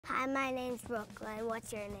Hi, my name's Brooklyn.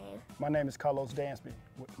 What's your name? My name is Karlos Dansby,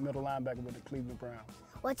 middle linebacker with the Cleveland Browns.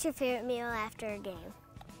 What's your favorite meal after a game?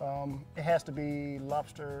 It has to be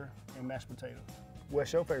lobster and mashed potatoes.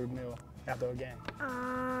 What's your favorite meal after a game?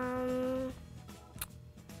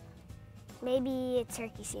 Maybe a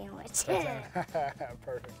turkey sandwich.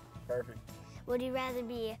 Perfect, perfect. Would you rather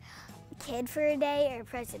be a kid for a day or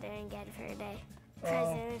president again for a day?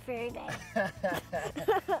 President for a day.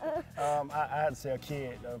 I had to say a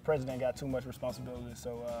kid. The president got too much responsibility,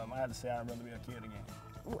 so I had to say I'd rather be a kid again.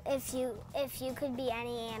 If you could be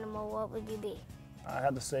any animal, what would you be? I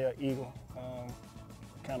had to say an eagle.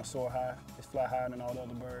 Kind of soar high. It's fly higher than all the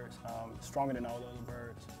other birds. Stronger than all the other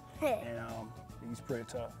birds. And he's pretty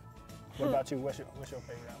tough. What about you? What's your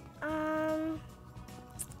favorite animal?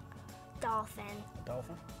 Dolphin. A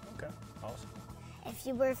dolphin? Okay, awesome. If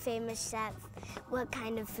you were a famous chef, what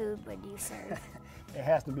kind of food would you serve? It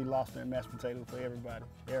has to be lobster and mashed potatoes for everybody.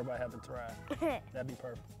 Everybody has to try. That'd be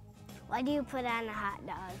perfect. What do you put on a hot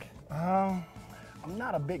dog? I'm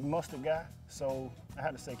not a big mustard guy, so I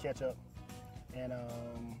had to say ketchup and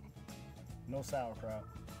no sauerkraut.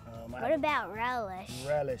 What about relish?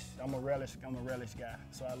 Relish. I'm a relish guy,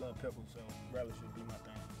 so I love pickles. So relish would be my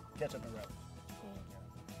thing. Ketchup and relish.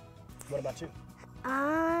 Yeah. What about you?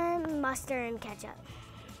 Mustard and ketchup.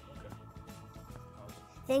 Okay. Awesome.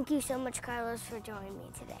 Thank you so much, Carlos, for joining me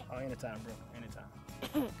today. Oh, anytime, bro.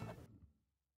 Anytime.